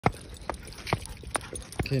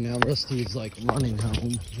Okay, now Rusty is like running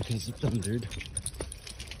home because it thundered.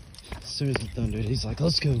 As soon as it thundered, he's like,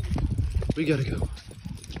 let's go. We gotta go.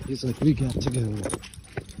 He's like, we got to go.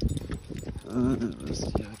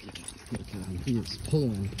 Rusty, look at him. He is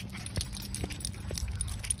pulling.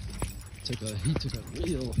 He took a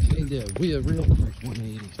real quick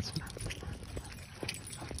 180.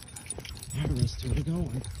 Alright, Rusty, we're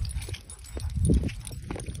going.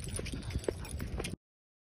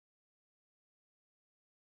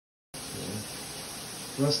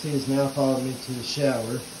 Rusty has now followed me to the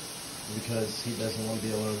shower because he doesn't want to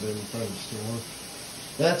be alone during the thunderstorm.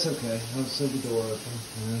 That's okay. I'll leave the door open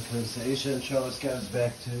because Aisha and Charlotte's got his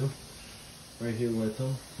back too. Right here with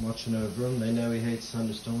them, watching over him. They know he hates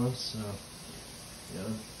thunderstorms, so you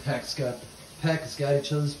know, pack has got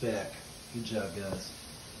each other's back. Good job, guys.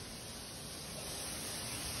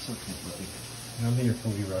 It's okay, buddy. I'm here for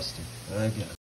you, Rusty. I get it.